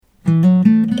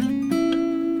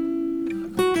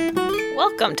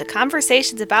Welcome to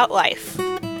Conversations About Life.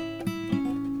 Well,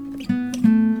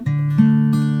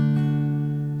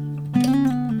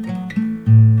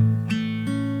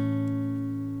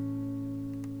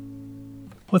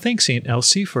 thanks, Aunt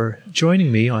Elsie, for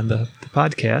joining me on the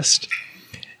podcast.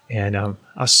 And I'll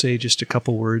say just a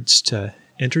couple words to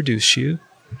introduce you.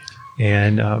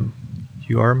 And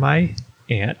you are my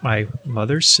aunt, my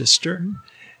mother's sister,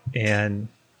 and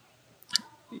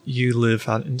you live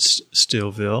out in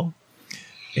Stillville.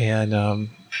 And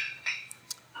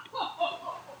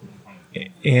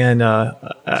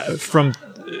from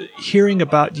hearing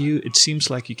about you, it seems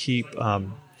like you keep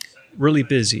really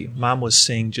busy. Mom was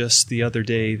saying just the other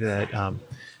day that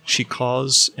she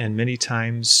calls, and many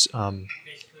times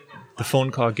the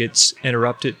phone call gets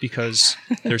interrupted because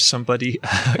there's somebody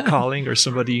calling or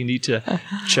somebody you need to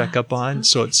check up on.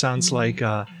 So it sounds like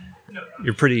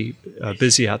you're pretty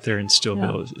busy out there in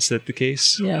Stillville. Yeah. Is that the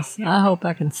case? Yes. I hope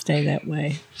I can stay that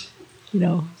way. You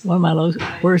know, one of my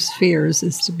worst fears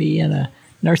is to be in a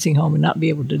nursing home and not be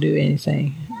able to do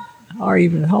anything, or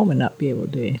even at home and not be able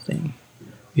to do anything.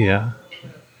 Yeah.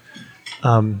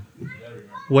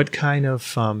 What kind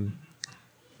of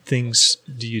things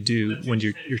do you do when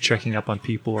you're checking up on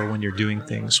people or when you're doing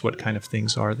things? What kind of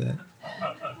things are that?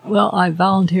 Well, I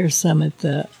volunteer some at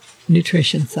the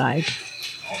nutrition side,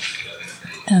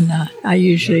 and I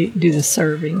usually do the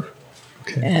serving.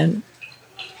 Okay.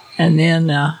 And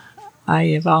then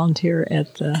I volunteer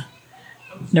at the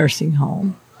nursing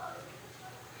home,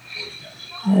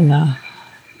 and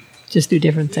just do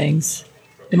different things.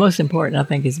 The most important, I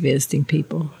think, is visiting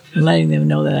people and letting them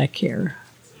know that I care.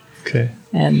 Okay.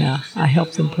 And I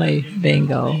help them play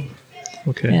bingo.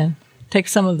 Okay. And take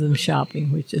some of them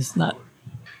shopping, which is not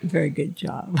a very good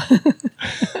job.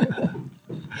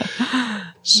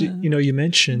 So, you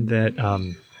mentioned that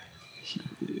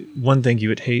one thing you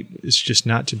would hate is just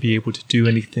not to be able to do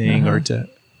anything or to,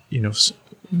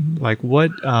 like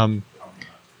what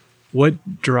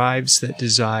drives that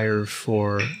desire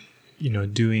for,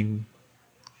 doing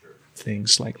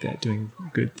things like that, doing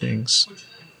good things?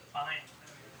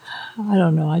 I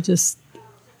don't know. I just,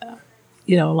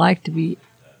 like to be,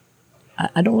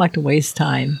 I don't like to waste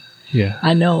time. Yeah.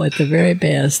 I know at the very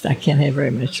best, I can't have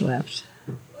very much left.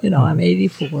 I'm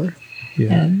 84,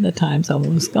 and the time's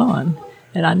almost gone.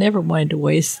 And I never wanted to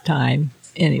waste time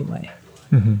anyway.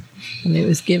 Mm-hmm. And it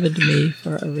was given to me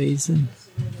for a reason.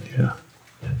 Yeah.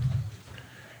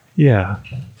 Yeah.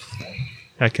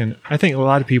 I think a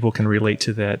lot of people can relate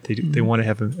to that. They want to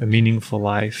have a meaningful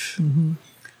life. Mm-hmm.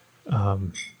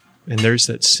 And there's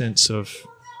that sense of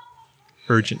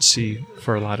urgency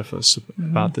for a lot of us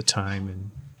about the time, and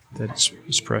that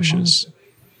is precious.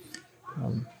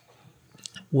 Mm-hmm.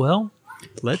 Well,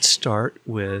 let's start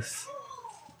with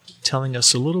telling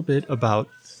us a little bit about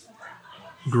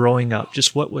growing up.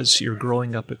 Just what was your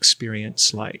growing up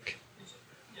experience like?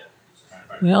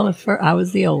 Well, I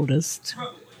was the oldest,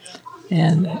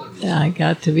 and I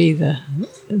got to be the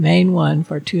main one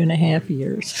for 2.5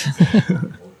 years.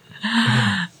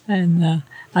 And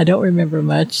I don't remember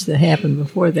much that happened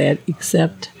before that,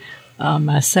 except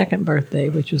my second birthday,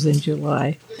 which was in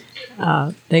July.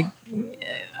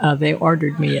 They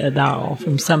ordered me a doll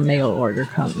from some mail order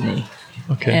company.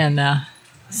 Okay. And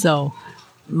so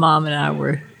Mom and I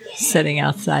were sitting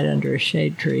outside under a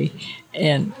shade tree,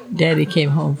 and Daddy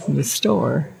came home from the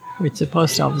store, which the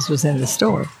post office was in the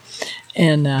store,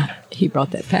 and he brought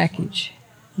that package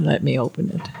and let me open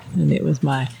it. And it was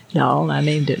my doll, and I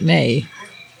named it May.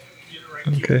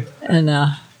 Okay. And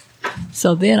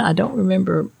so then I don't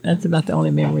remember, that's about the only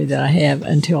memory that I have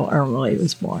until Ermelie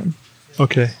was born.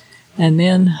 Okay. And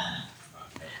then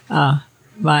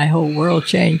my whole world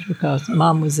changed because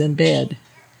Mom was in bed,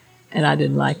 and I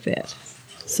didn't like that.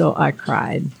 So I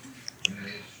cried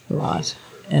a lot.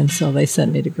 And so they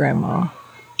sent me to Grandma,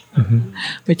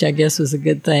 which I guess was a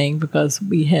good thing because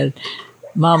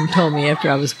Mom told me after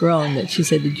I was grown that she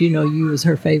said, "Did you know you was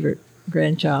her favorite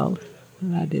grandchild?"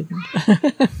 And I didn't.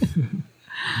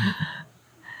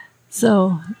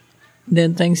 So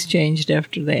then things changed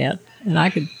after that. And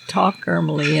I could talk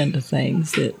Ermelie into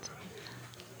things that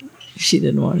she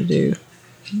didn't want to do.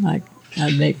 Like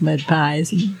I'd make mud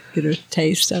pies and get her a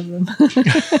taste of them.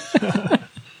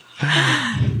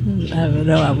 I don't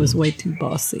know, I was way too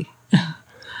bossy.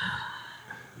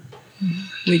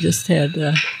 We just had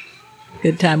a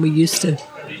good time. We used to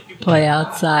play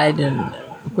outside, and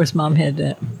of course Mom had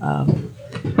to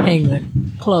hang the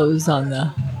clothes on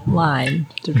the line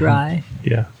to dry.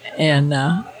 Yeah. And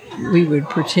we would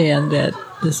pretend that,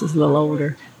 this is a little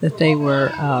older, that they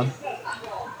were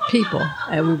people.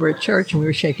 And we were at church and we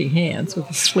were shaking hands with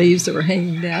the sleeves that were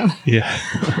hanging down. Yeah.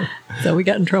 So we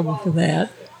got in trouble for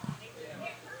that.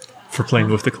 For playing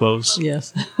with the clothes?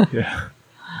 Yes. Yeah.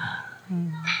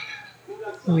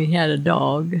 We had a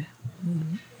dog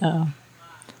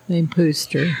named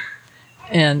Pooster.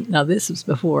 And now this was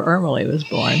before Ermelie was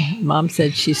born. Mom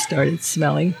said she started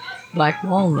smelling black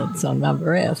walnuts on my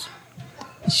breath.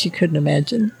 She couldn't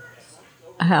imagine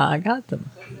how I got them.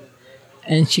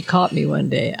 And she caught me one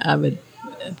day. I would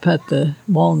put the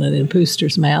walnut in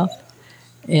Pooster's mouth,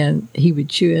 and he would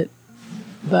chew it,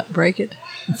 but break it,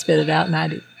 and spit it out,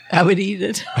 and I would eat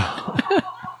it.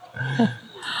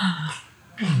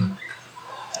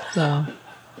 So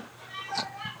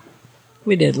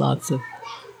we did lots of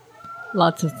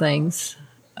things.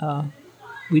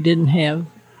 We didn't have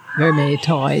very many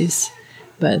toys,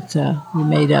 but we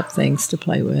made up things to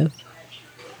play with.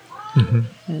 Mm-hmm.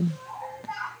 And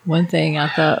one thing I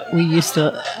thought, we used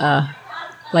to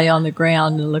lay on the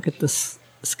ground and look at the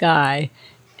sky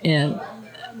and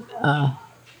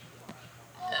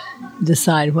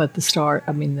decide what the stars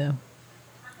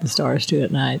do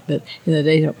at night, but in the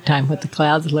daytime what the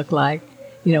clouds look like.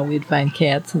 You know, we'd find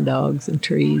cats and dogs and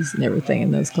trees and everything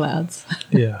in those clouds.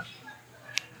 Yeah.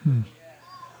 And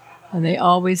they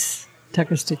always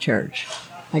took us to church.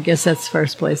 I guess that's the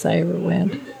first place I ever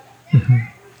went. Mm-hmm.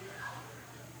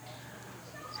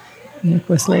 And of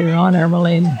course, later on,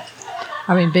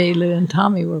 Bailu and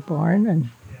Tommy were born, and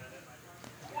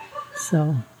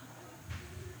so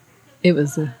it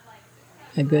was a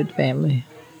good family.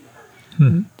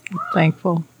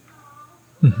 Thankful.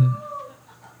 Mm-hmm.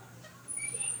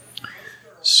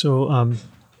 So,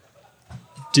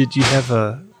 did you have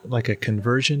a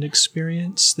conversion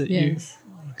experience that Yes.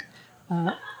 you?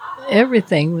 Okay.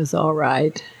 Everything was all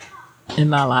right in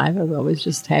my life. I was always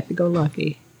just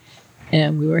happy-go-lucky.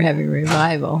 And we were having a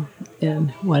revival.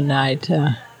 And one night,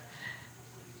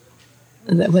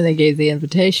 when they gave the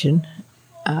invitation,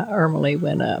 Ermelie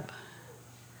went up.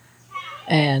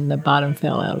 And the bottom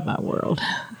fell out of my world.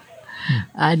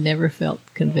 I'd never felt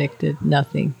convicted,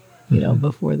 nothing,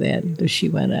 before that, until she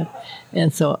went up.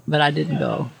 And so, but I didn't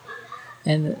go.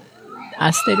 And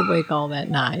I stayed awake all that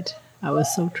night. I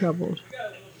was so troubled.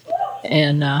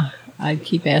 And I'd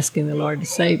keep asking the Lord to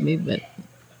save me, but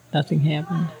nothing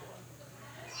happened.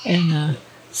 And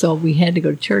so we had to go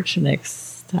to church the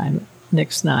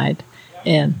next night.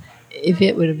 And if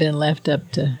it would have been left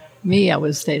up to me, I would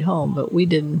have stayed home. But we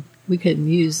couldn't we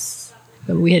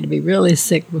had to be really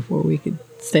sick before we could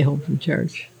stay home from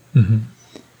church. Mm-hmm.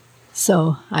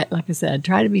 So, like I said, I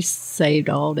tried to be saved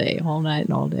all day, all night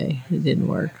and all day. It didn't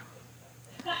work.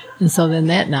 And so then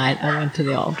that night, I went to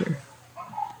the altar.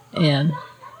 And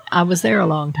I was there a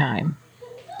long time.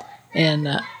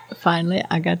 And finally,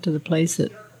 I got to the place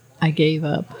that I gave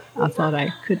up. I thought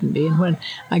I couldn't be. And what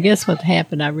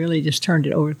happened, I really just turned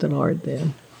it over to the Lord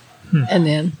then. And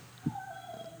then,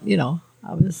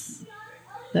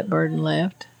 that burden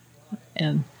left.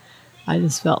 And I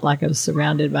just felt like I was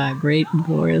surrounded by a great and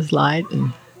glorious light.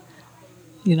 And,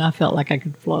 I felt like I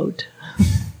could float.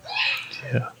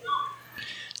 Yeah.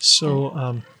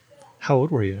 So, how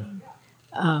old were you?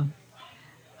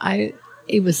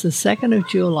 It was the 2nd of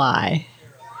July,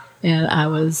 and I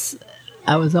was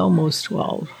almost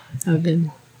 12.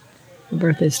 My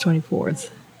birthday's 24th.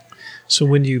 So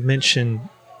when you mentioned,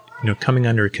 coming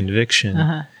under a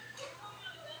conviction,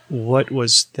 what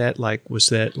was that like? Was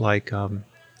that like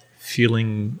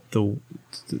feeling the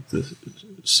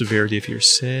severity of your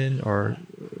sin, or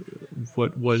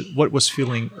what was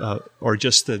feeling, or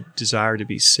just the desire to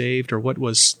be saved, or what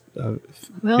was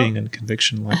being in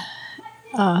conviction like?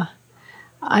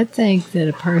 I think that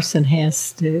a person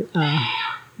has to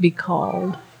be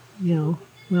called.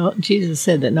 Well, Jesus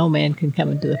said that no man can come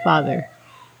into the Father,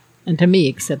 and to me,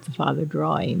 except the Father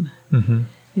draw him. Mm-hmm.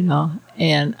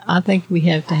 And I think we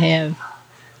have to have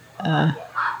to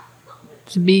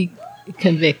be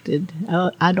convicted.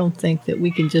 I don't think that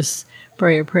we can just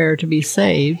pray a prayer to be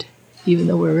saved, even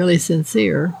though we're really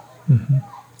sincere,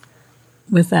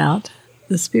 without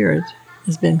the Spirit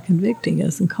has been convicting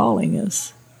us and calling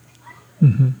us.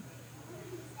 Mm-hmm.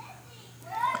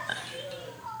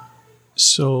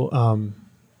 So,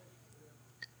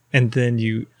 and then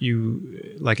you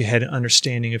had an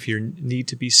understanding of your need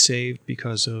to be saved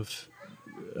because of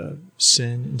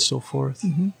sin and so forth.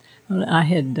 Mm-hmm. Well, I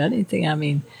hadn't done anything. I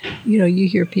mean, you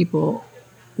hear people,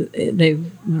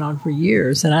 they've been on for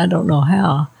years, and I don't know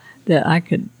how that I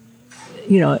could,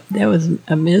 that was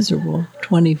a miserable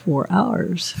 24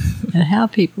 hours, and how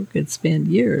people could spend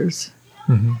years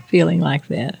feeling like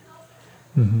that.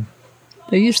 Mm-hmm.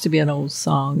 There used to be an old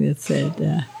song that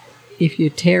said, if you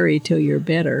tarry till you're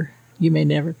better, you may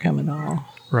never come at all.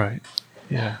 Right.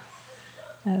 Yeah.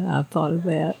 And I've thought of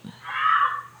that.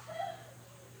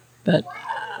 But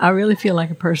I really feel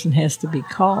like a person has to be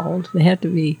called. I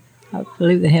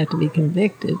believe they have to be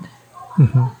convicted.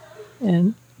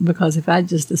 And because if I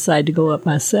just decide to go up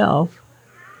myself,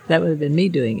 that would have been me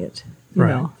doing it, you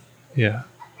know. Yeah.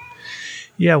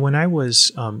 Yeah, when I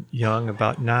was young,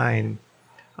 about 9,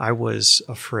 I was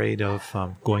afraid of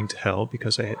going to hell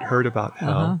because I had heard about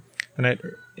hell. And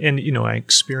I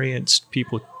experienced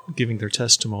people giving their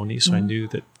testimony, so I knew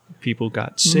that people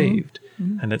got saved,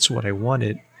 and that's what I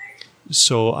wanted.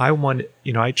 So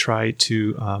I tried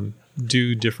to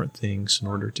do different things in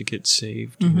order to get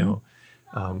saved.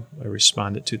 I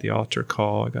responded to the altar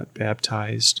call. I got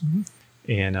baptized,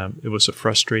 and it was a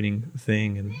frustrating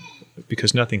thing, and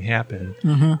because nothing happened,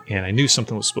 and I knew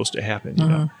something was supposed to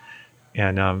happen.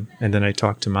 And then I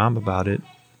talked to Mom about it.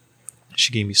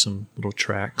 She gave me some little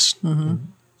tracts,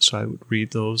 so I would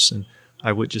read those, and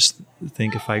I would just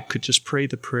think if I could just pray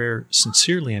the prayer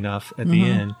sincerely enough at the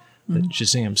end, that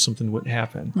Shazam, something would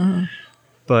happen.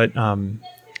 But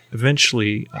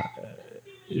eventually,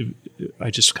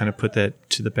 I just kind of put that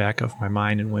to the back of my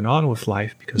mind and went on with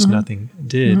life because nothing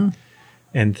did.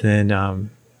 And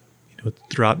then,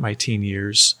 throughout my teen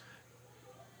years,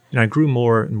 I grew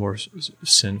more and more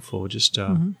sinful, just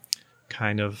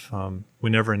kind of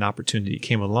whenever an opportunity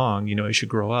came along, as you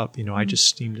grow up, I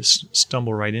just seemed to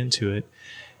stumble right into it.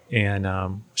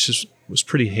 And just was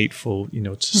pretty hateful,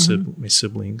 to my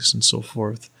siblings and so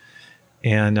forth.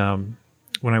 And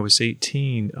when I was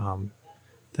 18,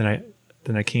 then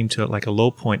I came to like a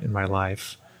low point in my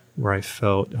life where I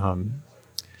felt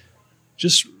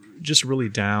just really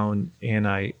down, and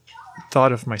I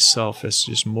thought of myself as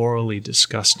just morally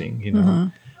disgusting,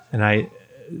 And I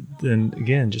then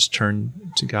again just turned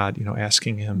to God,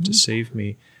 asking Him to save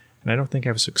me. And I don't think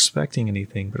I was expecting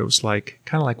anything, but it was kind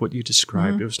of like what you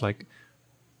described. It was like,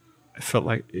 I felt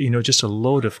like, just a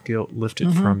load of guilt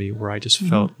lifted from me, where I just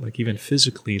felt like even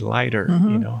physically lighter,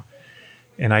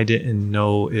 and I didn't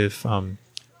know if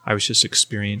I was just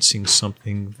experiencing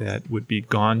something that would be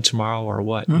gone tomorrow or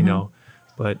what,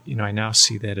 but, I now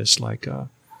see that as like a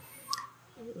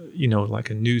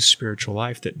new spiritual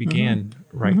life that began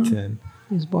right then.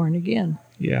 He was born again.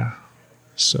 Yeah.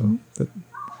 So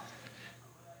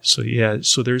so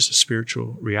there's a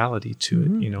spiritual reality to it,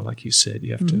 like you said,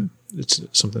 you have to, it's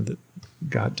something that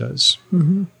God does.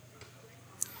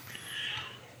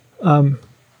 Well,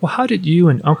 how did you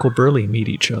and Uncle Burley meet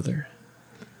each other?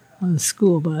 On the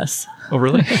school bus. Oh,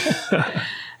 really?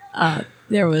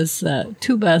 There was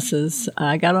 2 buses.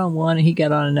 I got on one and he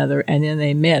got on another, and then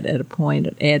they met at a point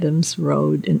at Adams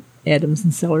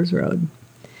and Sellers Road.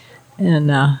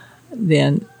 And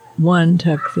then one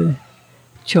took the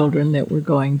children that were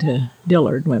going to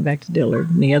Dillard, went back to Dillard,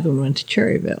 and the other one went to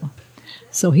Cherryville.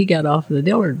 So he got off the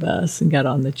Dillard bus and got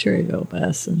on the Cherryville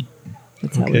bus, and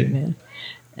that's how we met.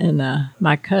 And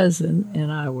my cousin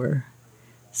and I were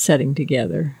sitting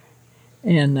together,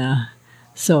 and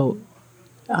so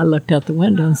I looked out the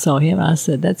window and saw him. I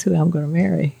said, "That's who I'm going to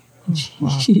marry." And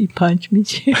she punched me.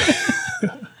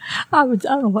 I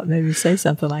don't know what made me say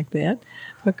something like that,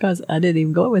 because I didn't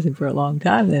even go with him for a long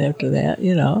time then after that,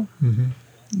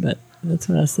 But that's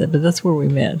what I said. But that's where we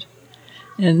met.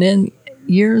 And then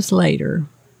years later,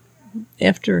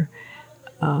 after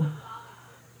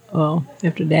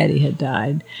Daddy had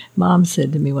died, Mom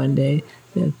said to me one day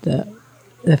that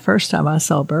the first time I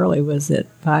saw Burley was at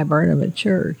Viburnum at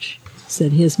church.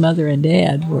 Said his mother and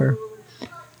Dad were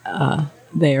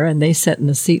there, and they sat in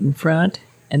the seat in front,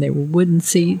 and they were wooden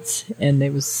seats, and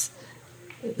there was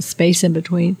space in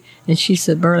between. And she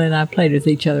said Burley and I played with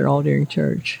each other all during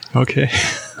church. Okay.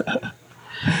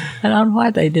 And I don't know why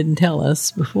they didn't tell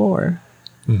us before.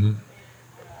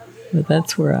 But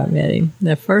that's where I met him.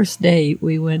 The first day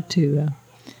we went to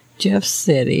Jeff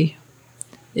City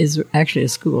is actually a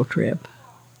school trip.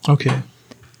 Okay.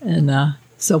 And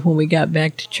so when we got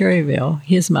back to Cherryville,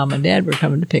 his mom and dad were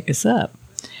coming to pick us up.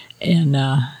 And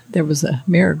there was a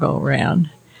merry-go-round,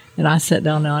 and I sat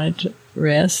down on it to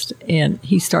rest, and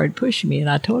he started pushing me, and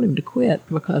I told him to quit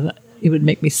because it would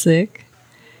make me sick.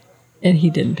 And he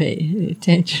didn't pay any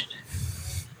attention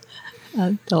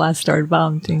until I started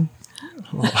vomiting.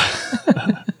 Oh.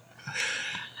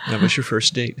 That was your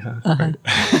first date, huh?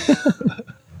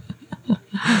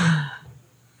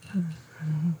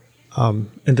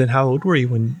 And then how old were you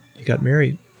when you got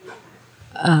married?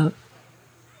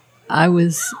 I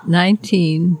was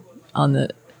 19 on the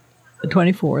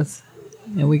 24th,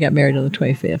 and we got married on the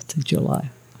 25th of July.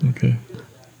 Okay.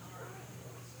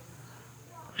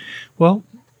 Well,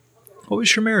 what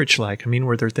was your marriage like? I mean,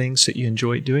 were there things that you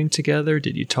enjoyed doing together?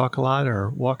 Did you talk a lot or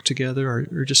walk together,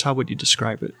 or just how would you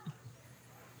describe it?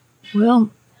 Well,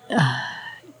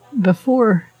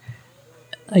 before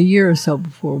a year or so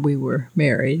before we were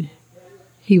married,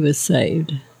 he was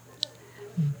saved.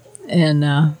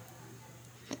 And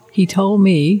he told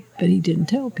me, but he didn't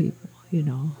tell people,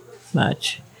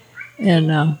 much.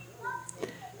 And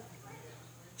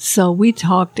so we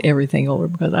talked everything over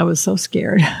because I was so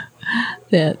scared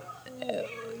that,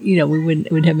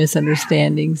 we'd have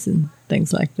misunderstandings and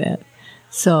things like that.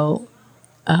 So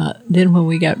then when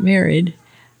we got married,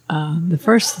 the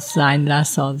first sign that I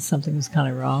saw that something was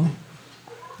kind of wrong,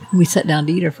 we sat down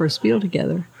to eat our first meal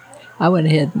together. I went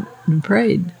ahead and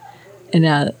prayed.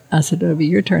 And I said, it'll be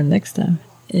your turn next time.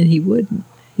 And he wouldn't.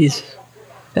 He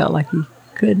felt like he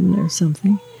couldn't or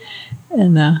something.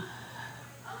 And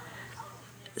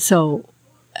so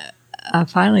I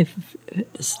finally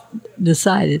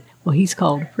decided, well, he's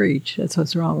called to preach. That's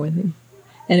what's wrong with him.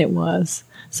 And it was.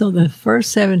 So the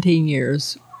first 17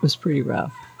 years was pretty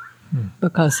rough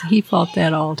because he fought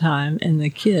that all the time. And the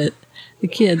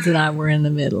kids and I were in the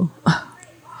middle,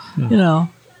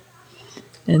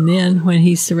 And then when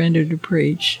he surrendered to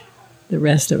preach, the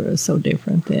rest of it was so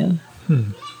different then.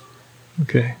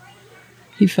 Okay.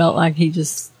 He felt like he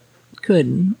just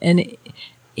couldn't. And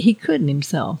he couldn't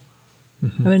himself.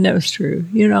 I mean, that was true,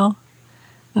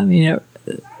 I mean,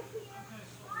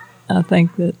 I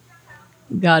think that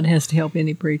God has to help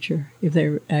any preacher if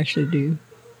they actually do.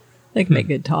 They can make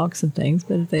good talks and things,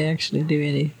 but if they actually do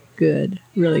any good,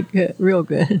 really good, real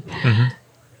good,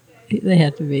 they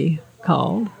have to be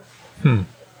called. And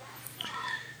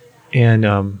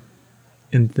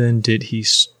then did he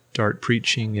start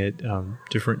preaching at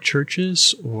different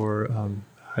churches, or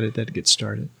how did that get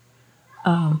started?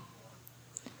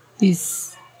 He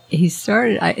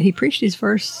preached his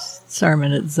first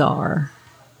sermon at Czar,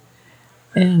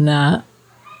 and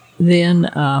then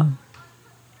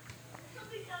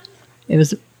it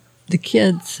was the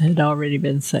kids had already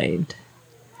been saved,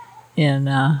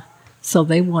 and so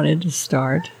they wanted to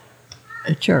start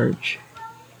a church,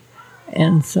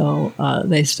 and so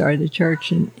they started a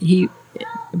church, and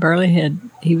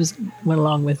went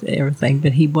along with everything,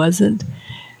 but he wasn't.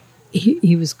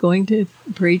 He was going to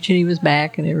preach, and he was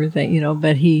back and everything,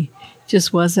 but he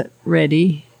just wasn't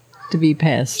ready to be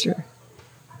pastor.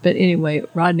 But anyway,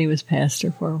 Rodney was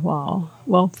pastor for a while.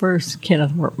 Well, first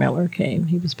Kenneth Workmiller came;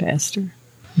 he was pastor,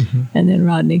 and then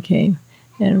Rodney came,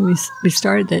 and we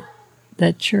started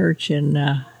that church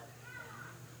in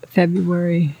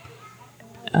February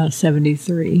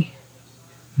 '73,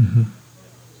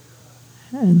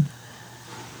 and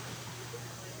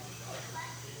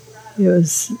it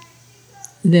was.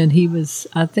 Then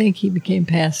I think he became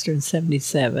pastor in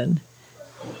 '77,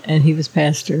 and he was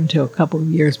pastor until a couple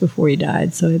of years before he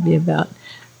died, so it'd be about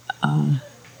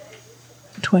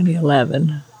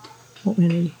 2011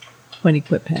 when he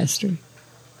quit pastoring.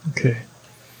 Okay.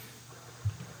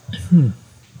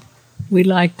 We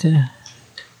like to,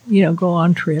 go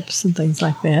on trips and things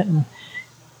like that, and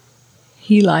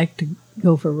he liked to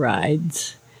go for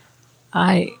rides.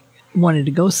 I wanted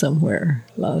to go somewhere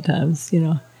a lot of times,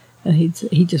 and he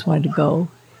just wanted to go.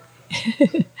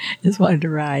 Just wanted to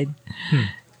ride.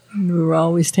 And we were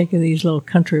always taking these little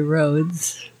country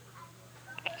roads,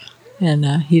 and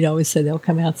he'd always say they'll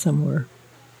come out somewhere.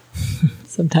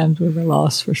 Sometimes we were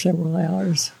lost for several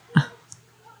hours.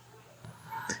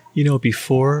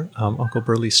 Before Uncle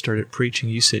Burley started preaching,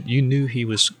 you said you knew he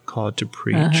was called to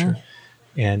preach.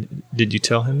 And did you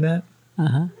tell him that?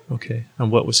 Okay.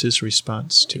 And what was his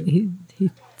response to it? He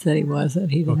said he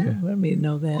wasn't. He didn't want me to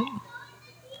know that.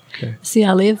 Okay. See,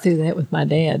 I lived through that with my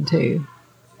dad, too.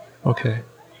 Okay.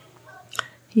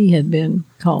 He had been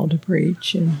called to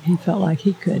preach, and he felt like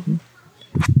he couldn't.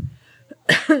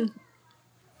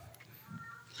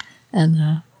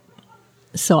 And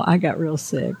so I got real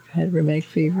sick, had rheumatic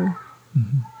fever.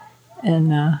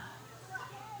 And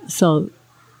so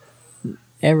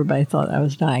everybody thought I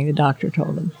was dying. The doctor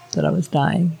told them that I was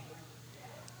dying.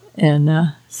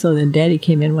 And so then Daddy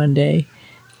came in one day,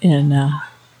 and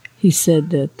he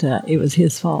said that it was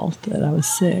his fault that I was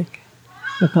sick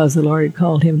because the Lord had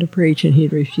called him to preach, and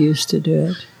he'd refused to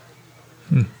do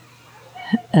it.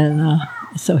 And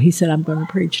so he said, I'm going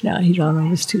to preach now. He don't know if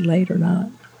it was too late or not.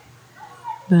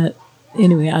 But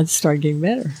anyway, I started getting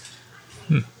better.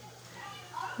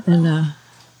 And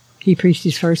he preached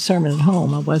his first sermon at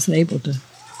home. I wasn't able to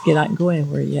get out and go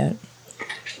anywhere yet.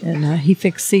 And he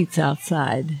fixed seats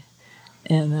outside,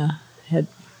 and had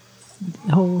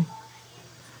the whole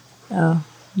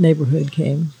neighborhood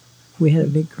came. We had a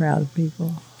big crowd of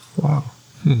people. Wow.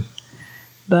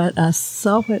 But I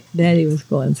saw what Daddy was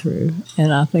going through,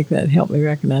 and I think that helped me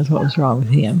recognize what was wrong with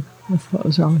him, with what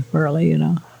was wrong with Burley,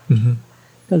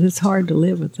 Because it's hard to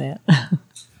live with that.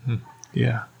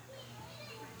 Yeah.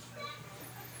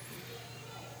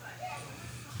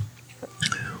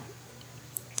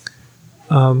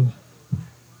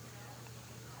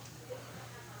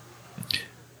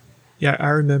 Yeah, I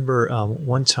remember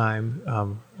one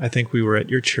time, I think we were at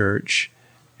your church,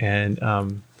 and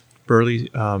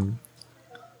Burley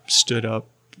stood up.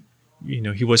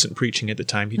 He wasn't preaching at the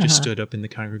time. He just stood up in the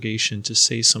congregation to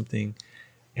say something.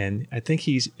 And I think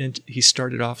he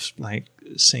started off like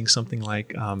saying something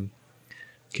like,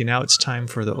 okay, now it's time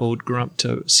for the old grump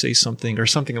to say something, or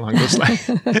something along those lines.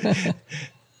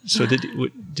 So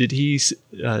did he,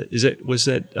 was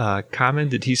that common?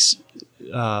 Did he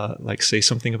like say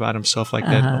something about himself like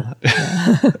that?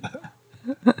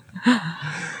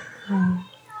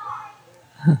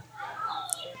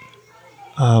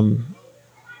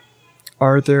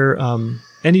 Are there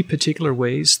any particular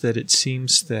ways that it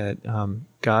seems that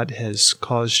God has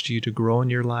caused you to grow in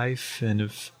your life? And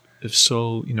if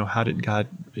so, how did God,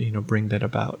 bring that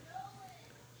about?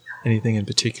 Anything in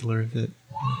particular that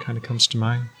kind of comes to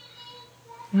mind?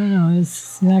 I don't know.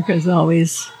 It's like there's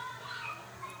always,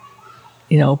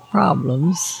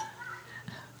 problems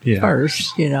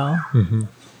first, Mm-hmm.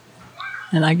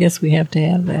 And I guess we have to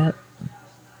have that.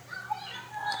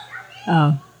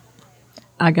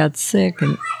 I got sick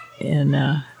and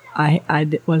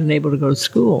I wasn't able to go to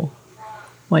school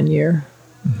one year.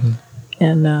 Mm-hmm.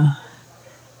 And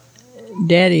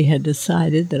Daddy had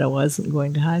decided that I wasn't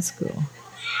going to high school.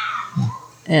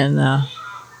 And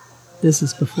this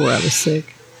is before I was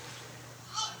sick.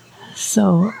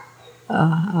 So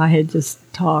I had just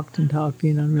talked and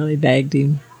really begged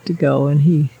him to go. And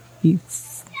he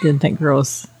didn't think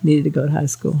girls needed to go to high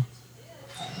school.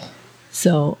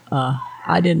 So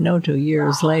I didn't know till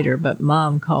years later, but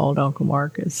Mom called Uncle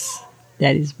Marcus,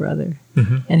 Daddy's brother,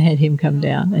 and had him come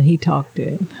down, and he talked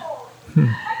to him.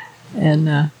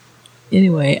 And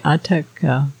anyway, I took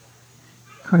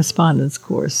correspondence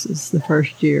courses the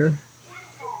first year,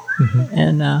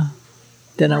 and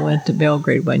then I went to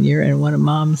Belgrade one year, and one of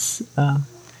Mom's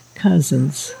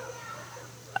cousins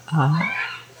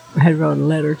had wrote a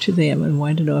letter to them and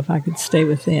wanted to know if I could stay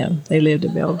with them. They lived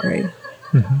in Belgrade.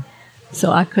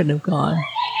 So I couldn't have gone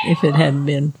if it hadn't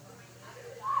been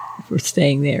for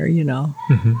staying there,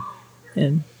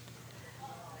 And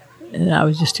I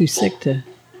was just too sick to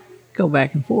go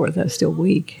back and forth. I was still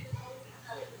weak.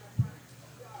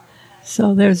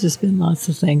 So there's just been lots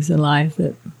of things in life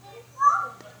that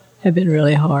have been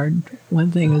really hard.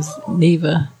 One thing was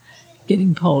Neva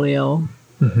getting polio,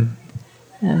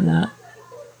 and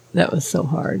that was so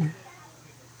hard.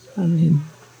 I mean,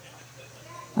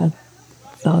 I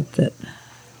thought that,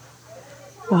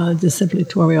 it just simply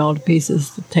tore me all to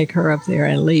pieces to take her up there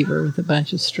and leave her with a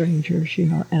bunch of strangers,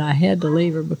 And I had to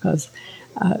leave her because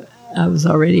I was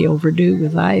already overdue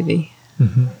with Ivy.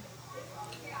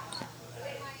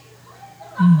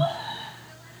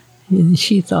 And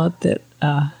she thought that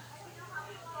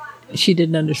she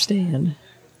didn't understand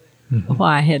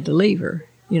why I had to leave her,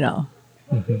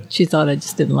 She thought I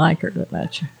just didn't like her that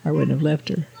much. I wouldn't have left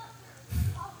her.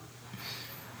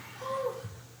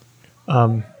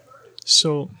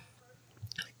 So,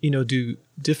 do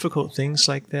difficult things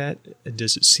like that,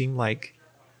 does it seem like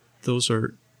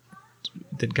that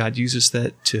God uses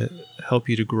that to help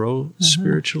you to grow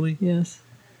spiritually? Yes.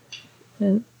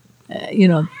 And, I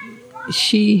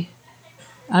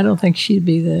don't think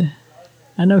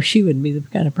I know she wouldn't be the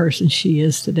kind of person she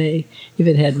is today if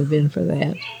it hadn't been for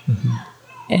that.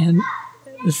 And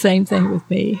the same thing with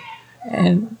me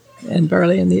and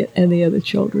Burley and the other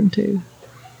children too.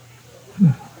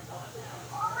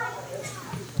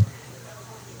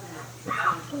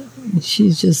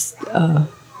 She's just,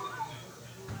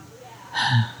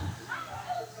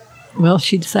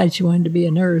 she decided she wanted to be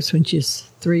a nurse when she's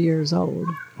 3 years old.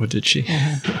 What did she?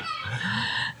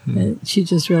 And she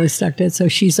just really stuck to it. So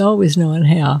she's always known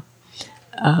how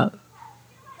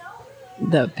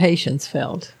the patients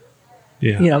felt.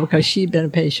 Yeah. Because she'd been a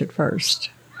patient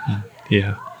first.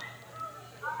 Yeah.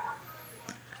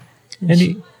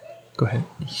 Go ahead.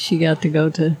 She got to go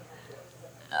to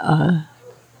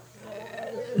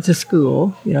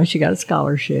school. She got a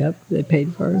scholarship. They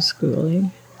paid for her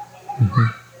schooling.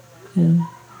 And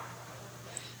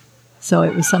so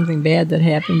it was something bad that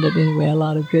happened, but anyway, a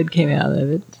lot of good came out of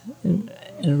it.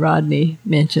 And Rodney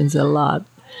mentions a lot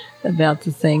about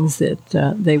the things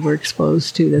that they were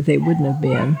exposed to that they wouldn't have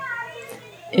been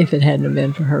if it hadn't have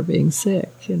been for her being sick,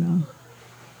 I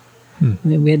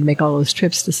mean, we had to make all those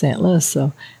trips to St. Louis,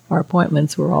 so our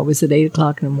appointments were always at 8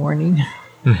 o'clock in the morning.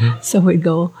 So we'd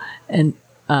go and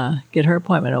get her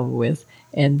appointment over with,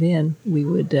 and then we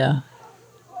would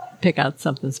pick out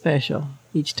something special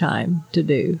each time to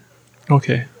do.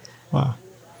 Okay. Wow.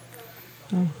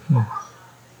 And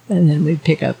then we'd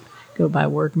go go by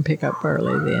work and pick up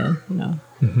early then, you know.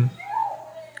 Mm-hmm.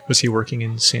 Was he working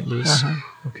in St. Louis?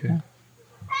 Uh-huh. Okay.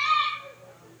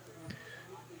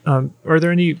 Yeah. Are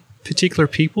there any particular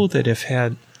people that have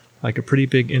had like a pretty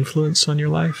big influence on your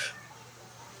life?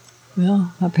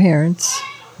 Well, my parents.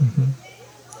 Mm-hmm.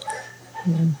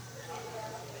 And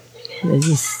they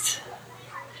just,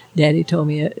 Daddy told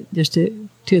me just 2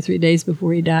 or 3 days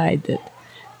before he died that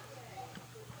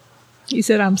he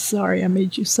said, "I'm sorry I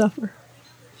made you suffer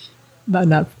by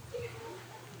not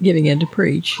giving in to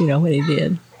preach," you know, when he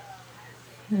did.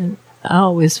 And I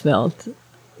always felt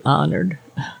honored,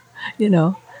 you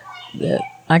know, that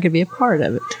I could be a part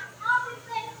of it.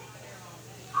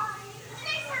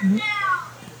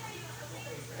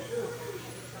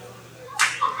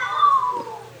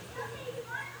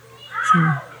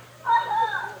 So,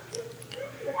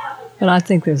 but I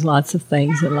think there's lots of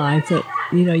things in life that,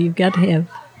 you know, you've got to have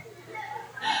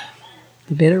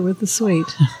the bitter with the sweet.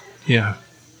 Yeah.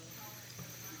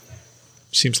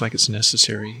 Seems like it's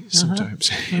necessary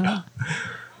sometimes. Yeah.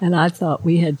 And I thought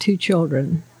we had 2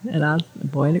 children, and a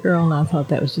boy and a girl, and I thought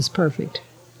that was just perfect,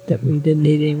 that we didn't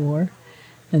need any more.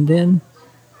 And then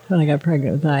when I got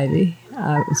pregnant with Ivy,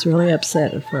 I was really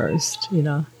upset at first, you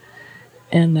know.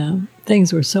 And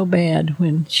things were so bad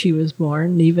when she was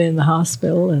born, even in the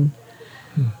hospital, and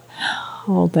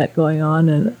all that going on.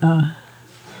 And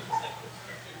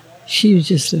she was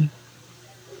just a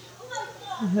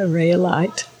ray of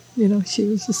light. You know, she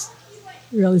was just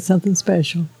really something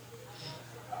special.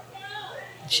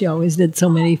 She always did so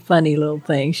many funny little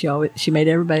things. She made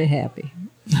everybody happy.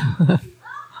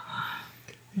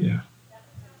 Yeah.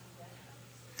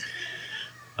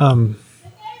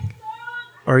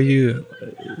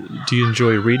 Do you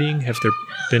enjoy reading? Have there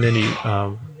been any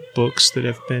books that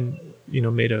have been, you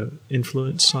know, made an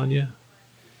influence on you?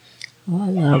 Oh, I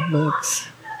love books.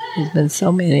 There's been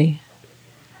so many.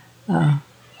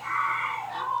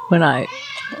 When I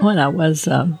was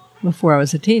before I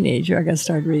was a teenager, I got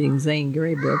started reading Zane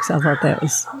Grey books. I thought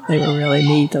they were really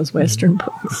neat, those Western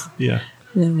books. Yeah.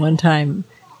 And then one time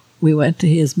we went to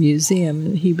his museum,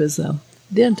 and he was a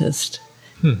dentist,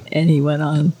 and he went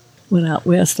out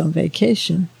west on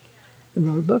vacation and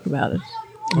wrote a book about it.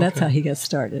 And that's how he got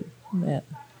started.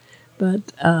 But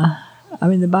I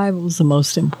mean, the Bible's the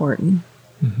most important,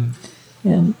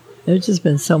 and there's just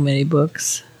been so many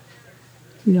books,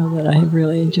 you know, that I have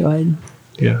really enjoyed.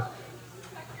 Yeah.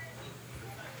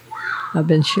 I've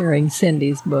been sharing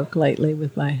Cindy's book lately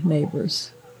with my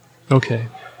neighbors. Okay.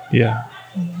 Yeah.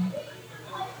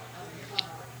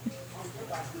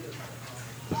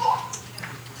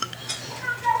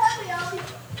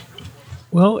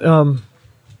 Well,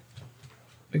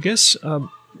 I guess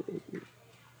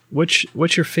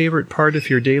what's your favorite part of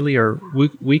your daily or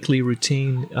weekly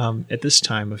routine at this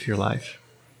time of your life?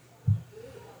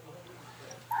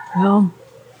 Well,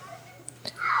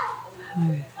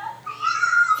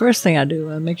 first thing I do,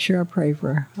 I make sure I pray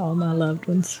for all my loved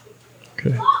ones.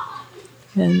 Okay.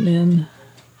 And then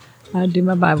I do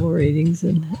my Bible readings,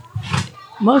 and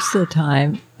most of the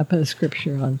time I put a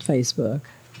scripture on Facebook,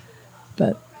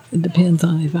 but it depends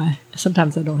on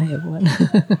sometimes I don't have one.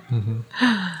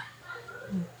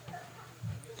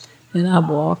 And I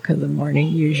walk in the morning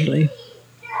usually.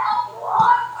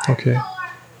 Okay.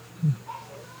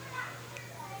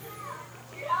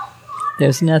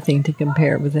 There's nothing to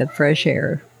compare with that fresh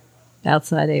air,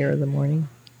 outside air in the morning.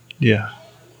 Yeah.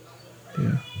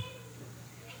 Yeah.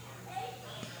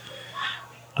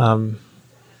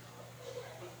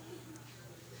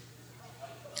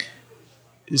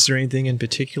 Is there anything in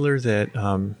particular that,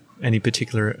 any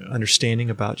particular understanding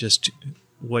about just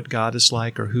what God is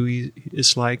like or who He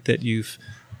is like that you've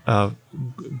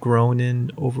grown in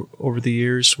over the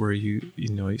years, where you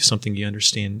know something you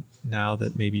understand now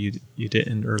that maybe you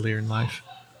didn't earlier in life?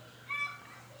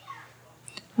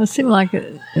 Well, it seemed like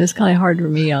it was kind of hard for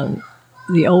me on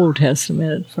the Old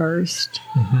Testament at first,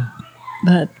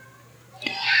 but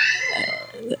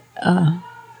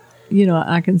you know,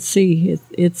 I can see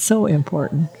it's so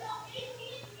important.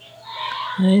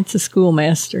 And it's a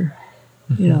schoolmaster,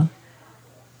 you know.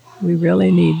 We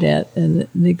really need that, and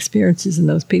the experiences in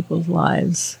those people's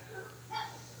lives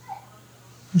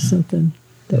is something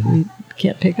that we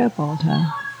can't pick up all the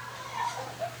time.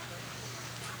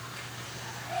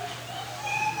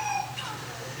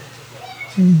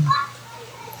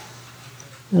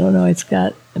 I don't know, it's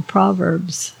got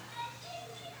Proverbs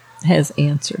has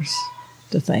answers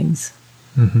to things.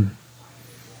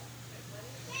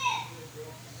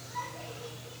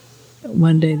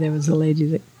 One day there was a lady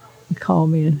that called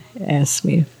me and asked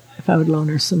me if I would loan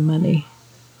her some money.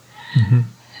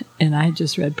 And I had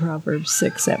just read Proverbs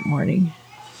 6 that morning.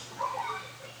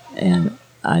 And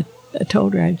I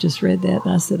told her I just read that,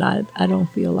 and I said, I don't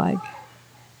feel like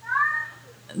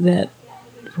that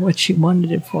for what she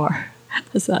wanted it for.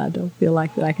 I said, I don't feel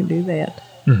like that I can do that.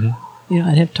 Mm-hmm.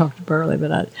 I'd have to talk to Burley,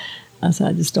 but I said,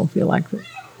 I just don't feel like that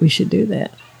we should do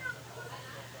that.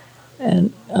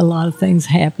 And a lot of things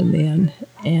happened then,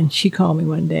 and she called me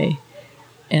one day,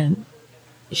 and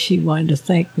she wanted to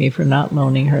thank me for not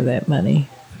loaning her that money.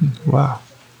 Wow.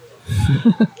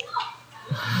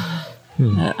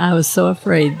 I was so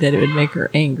afraid that it would make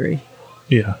her angry.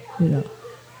 Yeah.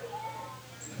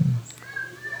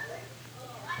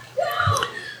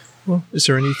 Well, is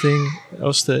there anything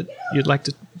else that you'd like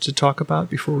to talk about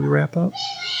before we wrap up?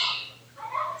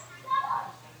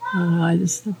 I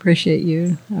just appreciate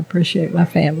you. I appreciate my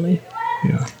family.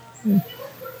 Yeah.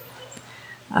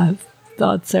 I've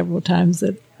thought several times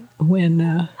that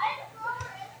when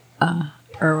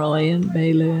Early and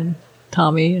Bailey and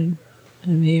Tommy and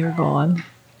me are gone,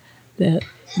 that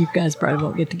you guys probably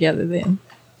won't get together then.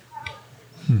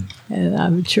 And I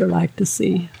would sure like to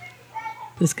see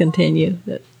this continue,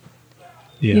 that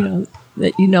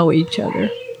that you know each other.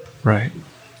 Right.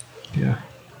 Yeah.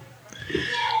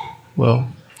 Well,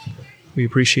 we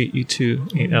appreciate you too,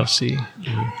 Aunt Elsie.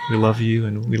 We love you,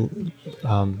 and we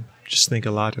just think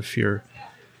a lot of your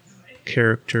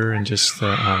character and just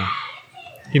the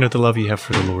love you have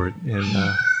for the Lord. And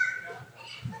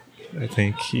I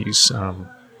think he's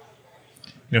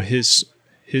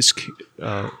his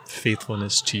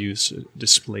faithfulness to you is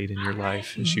displayed in your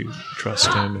life as you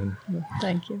trust him. And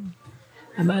thank you.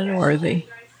 I'm unworthy,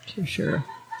 for sure.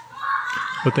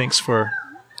 Well, thanks for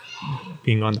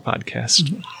being on the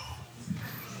podcast.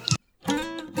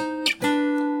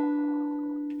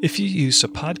 If you use a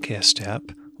podcast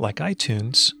app like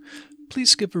iTunes,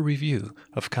 please give a review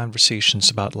of Conversations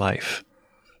About Life.